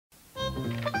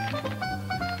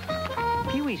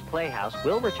Joey's Playhouse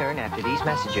will return after these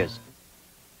messages.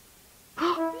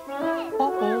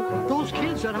 Uh-oh, those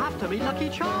kids are after me, Lucky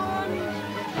Charms.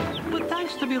 But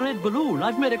thanks to me red balloon,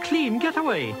 I've made a clean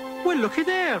getaway. Well, looky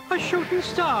there, a shooting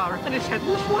star, and it's heading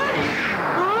this way.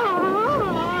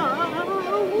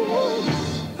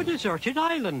 A deserted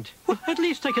island. Well, at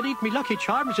least I can eat me Lucky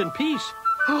Charms in peace.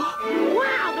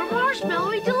 Wow, they're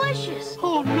marshmallowy delicious.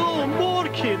 Oh no, more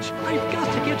kids. I've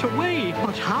got to get away.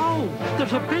 But how?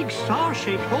 There's a big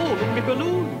star-shaped hole in my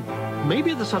balloon.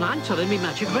 Maybe there's an answer in my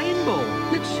magic rainbow.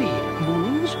 Let's see.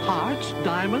 Moons, hearts,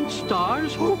 diamonds,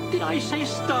 stars. Oh, did I say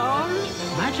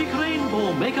stars? Magic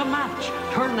rainbow, make a match.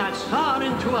 Turn that star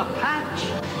into a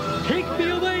patch. Take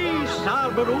me away,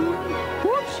 star balloon.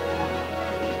 Whoops.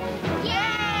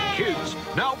 Yay! Kids,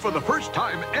 now for the first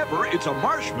time ever, it's a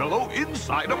marshmallow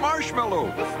inside a marshmallow.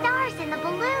 The stars in the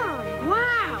balloon.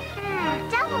 Wow.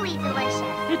 Doubly delicious.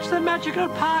 It's the magical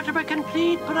part of a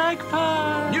complete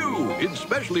breakfast. New in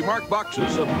specially marked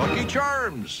boxes of Lucky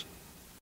Charms.